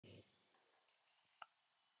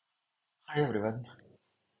Hi everyone,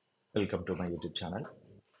 welcome to my YouTube channel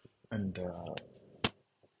and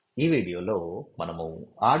ఈ వీడియోలో మనము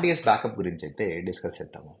ఆర్డిఎస్ బ్యాకప్ గురించి అయితే డిస్కస్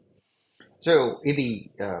చేద్దాము. సో ఇది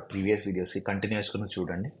ప్రీవియస్ వీడియోస్కి కంటిన్యూస్గా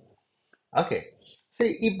చూడండి. ఓకే, సో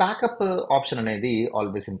ఈ బ్యాకప్ ఆప్షన్ అనేది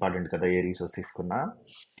ఆల్వేస్ ఇంపార్టెంట్ కదా, ఏ రీసోర్స్ తీసుకున్నా.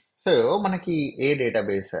 సో మనకి ఏ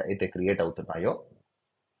డేటాబేస్ అయితే క్రియేట్ అవుతున్నాయో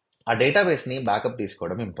ఆ డేటాబేస్ని బ్యాకప్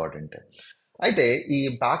తీసుకోవడం ఇంపార్టెంట్. అయితే ఈ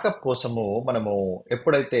బ్యాకప్ కోసము మనము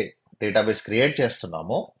ఎప్పుడైతే డేటాబేస్ క్రియేట్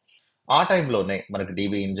చేస్తున్నామో ఆ టైంలోనే మనకి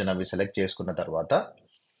డీబీ ఇంజిన్ అవి సెలెక్ట్ చేసుకున్న తర్వాత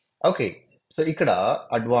ఓకే, సో ఇక్కడ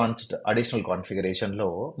అడ్వాన్స్డ్ అడిషనల్ కాన్ఫిగరేషన్లో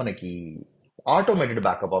మనకి ఆటోమేటెడ్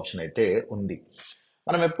బ్యాకప్ ఆప్షన్ అయితే ఉంది.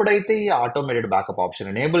 మనం ఎప్పుడైతే ఈ ఆటోమేటెడ్ బ్యాకప్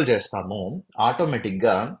ఆప్షన్ ఎనేబుల్ చేస్తామో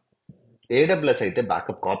ఆటోమేటిక్గా ఏడబ్ల్యూఎస్ అయితే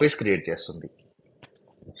బ్యాకప్ కాపీస్ క్రియేట్ చేస్తుంది.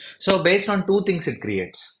 So based on two things it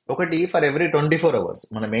creates. ఒకటి, ఫర్ ఎవ్రీ 24 అవర్స్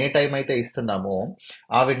మనం ఏ టైం అయితే ఇస్తున్నామో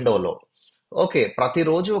ఆ విండోలో ఓకే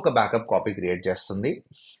ప్రతిరోజు ఒక బ్యాకప్ కాపీ క్రియేట్ చేస్తుంది.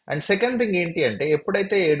 అండ్ సెకండ్ థింగ్ ఏంటి అంటే,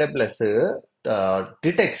 ఎప్పుడైతే AWS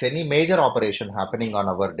detects any major operation happening on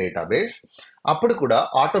hour database అప్పుడు కూడా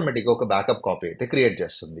ఆటోమేటిక్గా ఒక బ్యాకప్ కాపీ అయితే క్రియేట్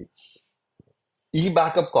చేస్తుంది. ఈ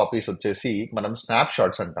బ్యాకప్ కాపీస్ వచ్చేసి మనం స్నాప్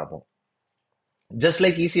షాట్స్ అంటాము, just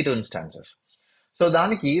like EC2 instances. So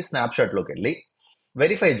దానికి స్నాప్ షాట్లోకి వెళ్ళి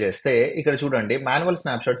వెరిఫై చేస్తే ఇక్కడ చూడండి, మాన్యువల్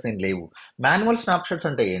స్నాప్ షాట్స్ ఏం లేవు. మాన్యువల్ స్నాప్ షాట్స్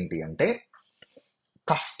అంటే ఏంటి అంటే,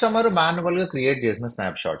 కస్టమర్ మాన్యువల్గా క్రియేట్ చేసిన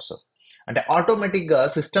స్నాప్ షాట్స్. అంటే ఆటోమేటిక్గా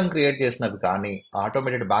సిస్టమ్ క్రియేట్ చేసినవి కానీ,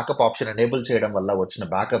 ఆటోమేటెడ్ బ్యాకప్ ఆప్షన్ ఎనేబుల్ చేయడం వల్ల వచ్చిన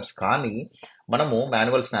బ్యాకప్స్ కానీ మనము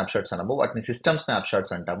మాన్యువల్ స్నాప్ షాట్స్ అనము, వాటిని సిస్టమ్ స్నాప్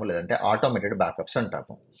షాట్స్ అంటాము, లేదంటే ఆటోమేటెడ్ బ్యాకప్స్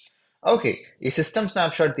అంటాము. ఓకే, ఈ సిస్టమ్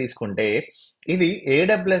స్నాప్ షాట్ తీసుకుంటే ఇది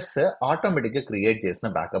ఏడబ్ల్యూఎస్ ఆటోమేటిక్గా క్రియేట్ చేసిన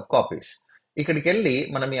బ్యాకప్ కాపీస్. ఇక్కడికి వెళ్ళి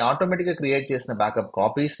మనం ఈ ఆటోమేటిక్గా క్రియేట్ చేసిన బ్యాకప్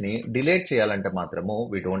కాపీస్ని డిలీట్ చేయాలంటే మాత్రము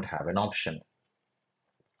we don't have an option.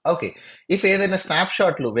 Okay, if ఏదైనా స్నాప్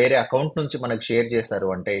షాట్లు వేరే అకౌంట్ నుంచి మనకు షేర్ చేశారు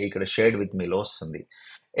అంటే ఇక్కడ షేర్డ్ విత్ మీలో వస్తుంది.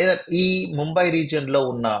 ఈ ముంబై రీజియన్లో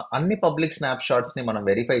ఉన్న అన్ని పబ్లిక్ స్నాప్ షాట్స్ని మనం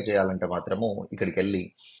వెరిఫై చేయాలంటే మాత్రము ఇక్కడికి వెళ్ళి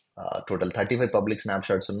టోటల్ 35 పబ్లిక్ స్నాప్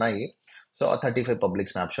షాట్స్ ఉన్నాయి. సో ఆ 35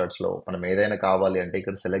 పబ్లిక్ స్నాప్ షాట్స్లో మనం ఏదైనా కావాలి అంటే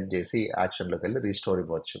ఇక్కడ సెలెక్ట్ చేసి యాక్షన్లోకి వెళ్ళి రీస్టోర్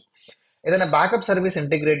ఇవ్వచ్చు. ఏదైనా బ్యాకప్ సర్వీస్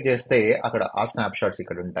ఇంటిగ్రేట్ చేస్తే అక్కడ ఆ స్నాప్ షాట్స్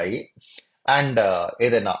ఇక్కడ ఉంటాయి. అండ్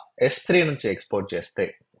ఏదైనా S3 నుంచి ఎక్స్పోర్ట్ చేస్తే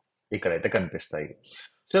ఇక్కడైతే కనిపిస్తాయి.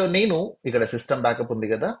 సో నేను ఇక్కడ సిస్టమ్ బ్యాకప్ ఉంది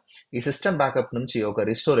కదా, ఈ సిస్టమ్ బ్యాకప్ నుంచి ఒక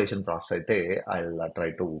రిస్టోరేషన్ ప్రాసెస్ అయితే I try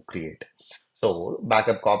to create. So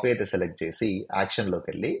backup copy అయితే సెలెక్ట్ చేసి యాక్షన్లోకి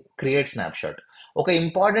వెళ్ళి క్రియేట్ స్నాప్ షాట్. ఒక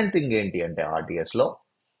ఇంపార్టెంట్ థింగ్ ఏంటి అంటే ఆర్డిఎస్లో,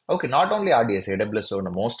 ఓకే నాట్ ఓన్లీ ఆర్డిఎస్, ఏడబ్ల్యూఎస్లో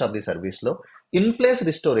ఉన్న మోస్ట్ ఆఫ్ ది సర్వీస్లో ఇన్ ప్లేస్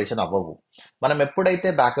రిస్టోరేషన్ అవ్వవు. మనం ఎప్పుడైతే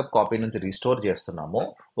బ్యాకప్ కాపీ నుంచి రిస్టోర్ చేస్తున్నామో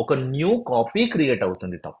ఒక న్యూ కాపీ క్రియేట్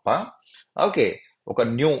అవుతుంది తప్ప, ఓకే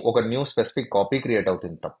ఒక న్యూ స్పెసిఫిక్ కాపీ క్రియేట్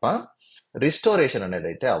అవుతుంది తప్ప రిస్టోరేషన్ అనేది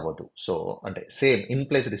అయితే అవ్వదు. సో అంటే సేమ్ ఇన్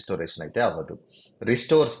ప్లేస్ రిస్టోరేషన్ అయితే అవ్వదు.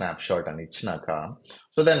 రిస్టోర్ స్నాప్ షాట్ అని ఇచ్చినాక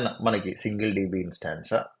సో దెన్ మనకి సింగిల్ DB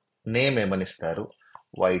ఇన్స్టాన్స్ నేమ్ ఏమని ఇస్తారు,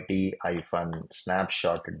 YT స్నాప్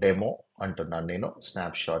షాట్ డెమో అంటున్నాను నేను,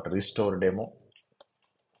 snap shot restore demo.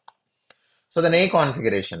 So then ఏ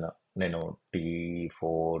కాన్ఫిగరేషన్ నేను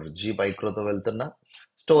T4G మైక్రోతో వెళ్తున్నా,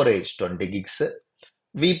 స్టోరేజ్ 20 gigs,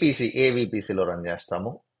 ఏ VPCలో రన్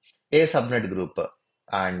చేస్తాము, ఏ subnet group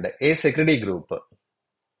and A security group.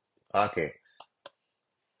 Okay,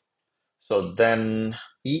 so then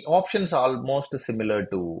ఈ ఆప్షన్స్ ఆల్మోస్ట్ సిమిలర్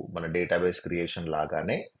టు మన database creation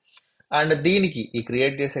లాగానే. అండ్ దీనికి ఈ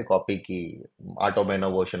క్రియేట్ చేసే కాపీకి ఆటోమైనో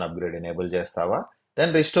వర్షన్ అప్గ్రేడ్ ఎనేబుల్ చేస్తావా,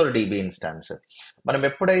 దెన్ రిస్టోర్ DB ఇన్స్టాన్స్. మనం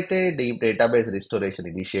ఎప్పుడైతే డేటాబేస్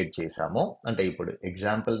రిస్టోరేషన్ ఇనిషియేట్ చేసామో, అంటే ఇప్పుడు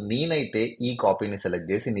ఎగ్జాంపుల్ నేనైతే ఈ కాపీని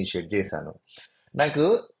సెలెక్ట్ చేసి ఇనిషియేట్ చేశాను. నాకు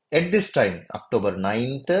at this time October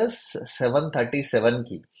 9th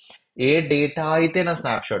 7:37కి A data అయితే నా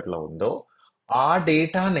స్నాప్షాట్లో ఉందో ఆ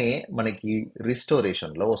డేటానే మనకి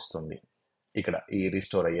రిస్టోరేషన్లో వస్తుంది. ఇక్కడ ఈ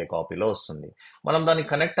రిస్టోర్ అయ్యే కాపీలో వస్తుంది. మనం దానికి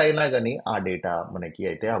కనెక్ట్ అయినా కానీ ఆ డేటా మనకి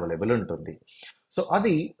అయితే అవైలబుల్ ఉంటుంది. సో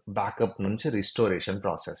అది బ్యాకప్ నుంచి రిస్టోరేషన్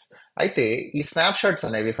ప్రాసెస్. అయితే ఈ స్నాప్షాట్స్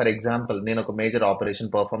అనేవి, ఫర్ ఎగ్జాంపుల్ నేను ఒక మేజర్ ఆపరేషన్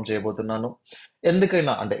పర్ఫామ్ చేయబోతున్నాను,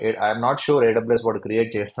 ఎందుకైనా అంటే ఐఎమ్ నాట్ షూర్ AWS వాడు క్రియేట్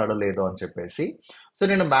చేస్తాడో లేదో అని చెప్పేసి, సో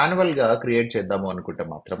నేను మాన్యువల్గా క్రియేట్ చేద్దాము అనుకుంటే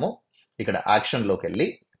మాత్రము ఇక్కడ యాక్షన్లోకి వెళ్ళి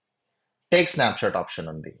టేక్ స్నాప్షాట్ ఆప్షన్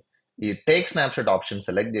ఉంది. ఈ టేక్ స్నాప్షాట్ ఆప్షన్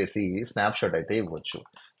సెలెక్ట్ చేసి స్నాప్షాట్ అయితే ఇవ్వచ్చు.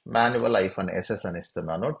 మాన్యువల్ -SS అని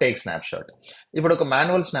ఇస్తున్నాను, టేక్ స్నాప్షాట్. ఇప్పుడు ఒక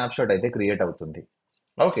మాన్యువల్ స్నాప్షాట్ అయితే క్రియేట్ అవుతుంది.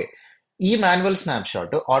 ఓకే, ఈ మాన్యువల్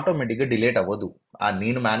స్నాప్షాట్ ఆటోమేటిక్గా డిలీట్ అవ్వదు.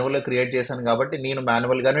 నేను మాన్యువల్గా క్రియేట్ చేశాను కాబట్టి నేను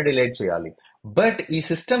మాన్యువల్గానే డిలీట్ చేయాలి. బట్ ఈ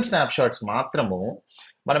సిస్టమ్ స్నాప్షాట్స్ మాత్రము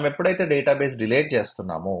మనం ఎప్పుడైతే డేటాబేస్ డిలీట్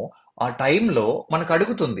చేస్తున్నామో ఆ టైంలో మనకు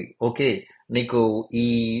అడుగుతుంది, ఓకే నీకు ఈ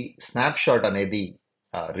స్నాప్షాట్ అనేది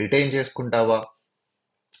రిటైన్ చేసుకుంటావా.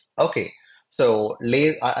 ఓకే, సో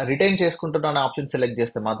రిటైన్ చేసుకుంటున్న ఆప్షన్ సెలెక్ట్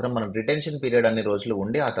చేస్తే మాత్రం మనం రిటెన్షన్ పీరియడ్ అన్ని రోజులు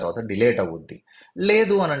ఉండి ఆ తర్వాత డిలేట్ అవుద్ది.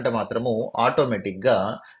 లేదు అని అంటే మాత్రము ఆటోమేటిక్గా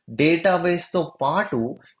డేటాబేస్తో పాటు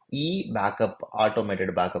ఈ బ్యాకప్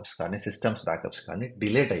ఆటోమేటెడ్ బ్యాకప్స్ కానీ సిస్టమ్స్ బ్యాకప్స్ కానీ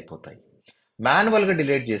డిలేట్ అయిపోతాయి. మాన్యువల్గా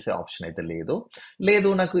డిలీట్ చేసే ఆప్షన్ అయితే లేదు. లేదు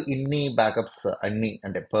నాకు ఇన్ని బ్యాకప్స్ అన్ని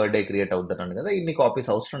అంటే పర్ డే క్రియేట్ అవుతున్నాను కదా, ఇన్ని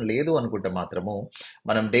కాపీస్ అవసరం లేదు అనుకుంటే మాత్రము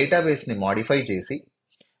మనం డేటాబేస్ని మాడిఫై చేసి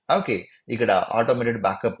ఓకే ఇక్కడ automated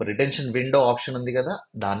backup retention window option ఉంది కదా,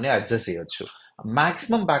 దాన్ని అడ్జస్ట్ చేయొచ్చు.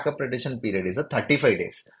 Maximum backup retention period is 35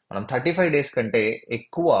 days. మనం 35 days కంటే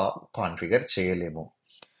ఎక్కువ కాన్ఫిగర్ చేయలేము.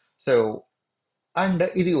 సో అండ్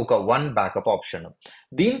ఇది ఒక వన్ బ్యాకప్ ఆప్షన్.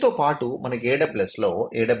 దీంతో పాటు మనకి ఏడబ్ల్యూఎస్లో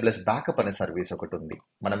ఏడబ్ల్యూఎస్ బ్యాకప్ అనే సర్వీస్ ఒకటి ఉంది.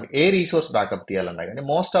 మనం ఏ రీసోర్స్ బ్యాకప్ తీయాలన్నా కానీ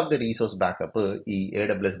most of the resource backup ఈ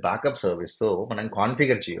ఏడబ్ల్యూఎస్ బ్యాకప్ సర్వీస్తో మనం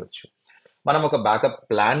కాన్ఫిగర్ చేయొచ్చు. మనం ఒక బ్యాకప్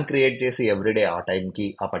ప్లాన్ క్రియేట్ చేసి ఎవ్రీడే ఆ టైంకి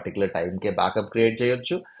ఆ పర్టికులర్ టైంకే బ్యాకప్ క్రియేట్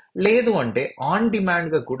చేయొచ్చు. లేదు అంటే ఆన్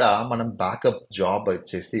డిమాండ్గా కూడా మనం బ్యాకప్ జాబ్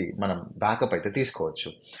వచ్చేసి మనం బ్యాకప్ అయితే తీసుకోవచ్చు.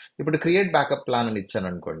 ఇప్పుడు క్రియేట్ బ్యాకప్ ప్లాన్ అని ఇచ్చాను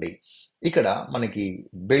అనుకోండి, ఇక్కడ మనకి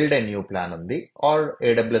బిల్డ్ ఏ న్యూ ప్లాన్ ఉంది, ఆర్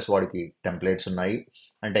ఏడబ్ల్యూఎస్ వాడికి టెంప్లెట్స్ ఉన్నాయి.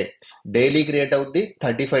 అంటే డైలీ క్రియేట్ అవుద్ది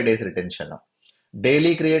 35 days రిటెన్షన్,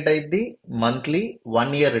 డైలీ క్రియేట్ అయింది monthly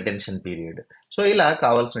 1 year retention period. So ఇలా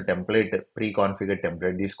కావాల్సిన టెంప్లెట్ ప్రీ కాన్ఫిగర్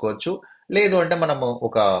టెంప్లెట్ తీసుకోవచ్చు. లేదు అంటే మనము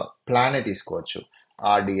ఒక ప్లానే తీసుకోవచ్చు.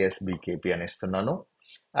 ఆర్డిఎస్ బీకేపీ అని ఇస్తున్నాను.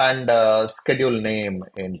 అండ్ స్కెడ్యూల్ నేమ్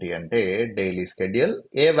ఏంటి అంటే డైలీ స్కెడ్యూల్.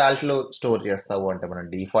 ఏ వాల్ట్లో స్టోర్ చేస్తావు అంటే మనం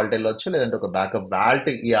డిఫాల్ట్ వెళ్ళొచ్చు, లేదంటే ఒక బ్యాకప్ వాల్ట్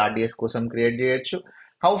ఈ ఆర్డిఎస్ కోసం క్రియేట్ చేయొచ్చు.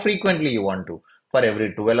 How frequently you want to, for every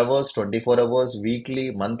 12 hours, 24 hours, weekly,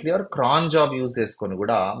 monthly or క్రాన్ job use చేసుకొని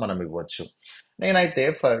కూడా మనం ఇవ్వచ్చు. నేనైతే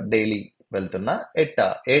ఫర్ డైలీ వెళ్తున్నా.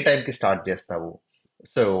 ఏ టైంకి స్టార్ట్ చేస్తావు?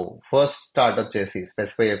 సో ఫస్ట్ స్టార్ట్ వచ్చేసి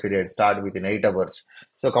specify period start with in 8 hours,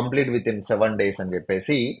 so complete with in 7 days అని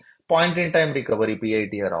చెప్పేసి point in time recovery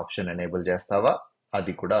పిఐటిఆర్ option enable చేస్తావా,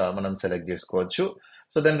 అది కూడా మనం సెలెక్ట్ చేసుకోవచ్చు.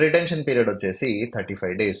 సో దాని రిటెన్షన్ పీరియడ్ వచ్చేసి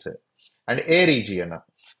 35 days. And A region,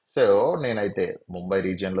 so నేనైతే ముంబై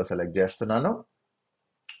రీజియన్లో సెలెక్ట్ చేస్తున్నాను.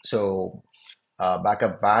 సో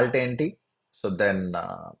బ్యాకప్ వాల్ట్ ఏంటి, so then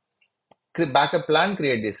backup plan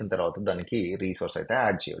create చేసిన తర్వాత దానికి రీసోర్స్ అయితే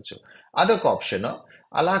యాడ్ చేయొచ్చు, అదొక ఆప్షన్.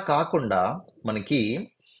 అలా కాకుండా మనకి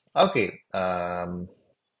ఓకే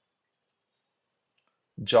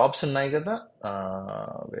జాబ్స్ ఉన్నాయి కదా,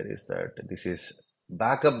 where is that, this is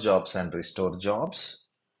backup jobs and restore jobs.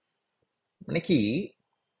 మనకి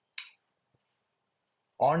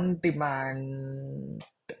ఆన్ డిమాండ్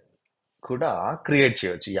కూడా క్రియేట్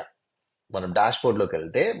చేయొచ్చు. యా, మనం డాష్ బోర్డ్లోకి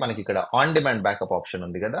వెళ్తే మనకి ఇక్కడ ఆన్ డిమాండ్ బ్యాకప్ ఆప్షన్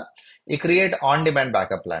ఉంది కదా, ఈ create on demand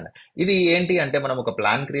backup plan. ఇది ఏంటి అంటే మనం ఒక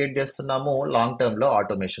ప్లాన్ క్రియేట్ చేస్తున్నాము, లాంగ్ టర్మ్లో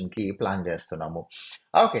ఆటోమేషన్కి ప్లాన్ చేస్తున్నాము.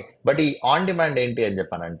 ఓకే, బట్ ఈ ఆన్ డిమాండ్ ఏంటి అని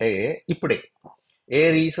చెప్పానంటే ఇప్పుడే ఏ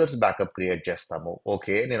రీసోర్స్ బ్యాకప్ క్రియేట్ చేస్తాము.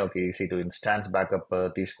 ఓకే, నేను ఒక EC2 instance backup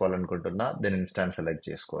తీసుకోవాలనుకుంటున్నా, then instance select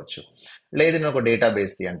చేసుకోవచ్చు. లేదు నేను ఒక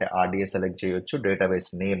డేటాబేస్ అంటే ఆర్డిఎస్ సెలెక్ట్ చేయొచ్చు. డేటాబేస్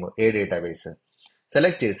నేమ్ ఏ డేటాబేస్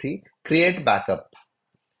సెలెక్ట్ చేసి క్రియేట్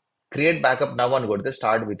బ్యాకప్ నవ్ అని కొడితే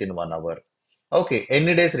start with in 1 hour. Okay,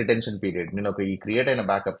 ఎన్ని డేస్ రిటెన్షన్ పీరియడ్, నేను ఒక ఈ క్రియేట్ అయిన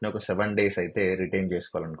బ్యాకప్ని ఒక 7 days అయితే retain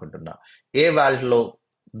చేసుకోవాలనుకుంటున్నా. A వాల్ట్లో,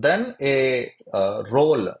 then A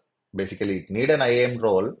role, basically need an IIM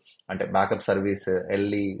role, అంటే బ్యాకప్ సర్వీస్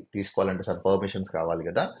వెళ్ళి తీసుకోవాలంటే సార్ పర్మిషన్స్ కావాలి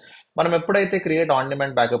కదా. మనం ఎప్పుడైతే క్రియేట్ ఆన్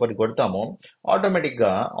డిమాండ్ బ్యాకప్ అని కొడతామో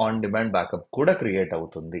ఆటోమేటిక్గా ఆన్ డిమాండ్ బ్యాకప్ కూడా క్రియేట్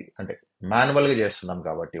అవుతుంది. అంటే మాన్యువల్గా చేస్తున్నాం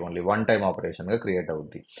కాబట్టి ఓన్లీ వన్ టైం ఆపరేషన్గా క్రియేట్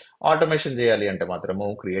అవుద్ది. ఆటోమేషన్ చేయాలి అంటే మాత్రము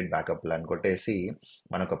క్రియేట్ బ్యాకప్ ప్లాన్ కొట్టేసి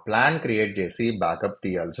మనకు ప్లాన్ క్రియేట్ చేసి బ్యాకప్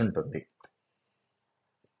తీయాల్సి ఉంటుంది.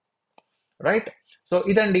 రైట్, సో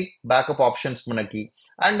ఇదండి బ్యాకప్ ఆప్షన్స్ మనకి.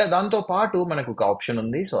 అండ్ దాంతో పాటు మనకు ఒక ఆప్షన్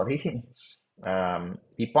ఉంది, సారీ,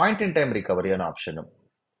 ఈ పాయింట్ ఇన్ టైం రికవరీ అనే ఆప్షన్.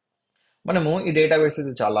 మనము ఈ డేటాబేస్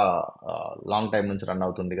ఇది చాలా లాంగ్ టైం నుంచి రన్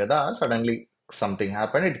అవుతుంది కదా, suddenly something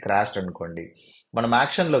happen, it crashed అనుకోండి. మనం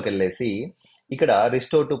యాక్షన్లోకి వెళ్ళేసి ఇక్కడ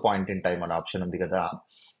restore to point in time అనే ఆప్షన్ ఉంది కదా,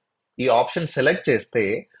 ఈ ఆప్షన్ సెలెక్ట్ చేస్తే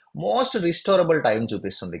మోస్ట్ రిస్టోరబుల్ టైం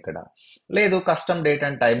చూపిస్తుంది ఇక్కడ. లేదు కస్టమ్ డేట్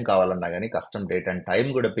అండ్ టైం కావాలన్నా కానీ కస్టమ్ డేట్ అండ్ టైం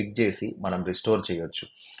కూడా పిక్ చేసి మనం రిస్టోర్ చేయొచ్చు.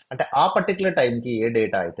 అంటే ఆ పర్టికులర్ టైంకి ఏ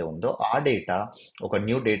డేటా అయితే ఉందో ఆ డేటా ఒక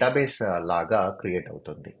న్యూ డేటాబేస్ లాగా క్రియేట్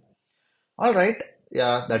అవుతుంది. All right,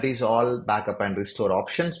 yeah, that is all backup and restore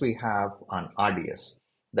options we have on RDS.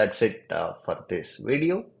 That's it for this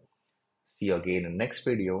video. See you again in next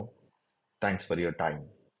video. Thanks for your time.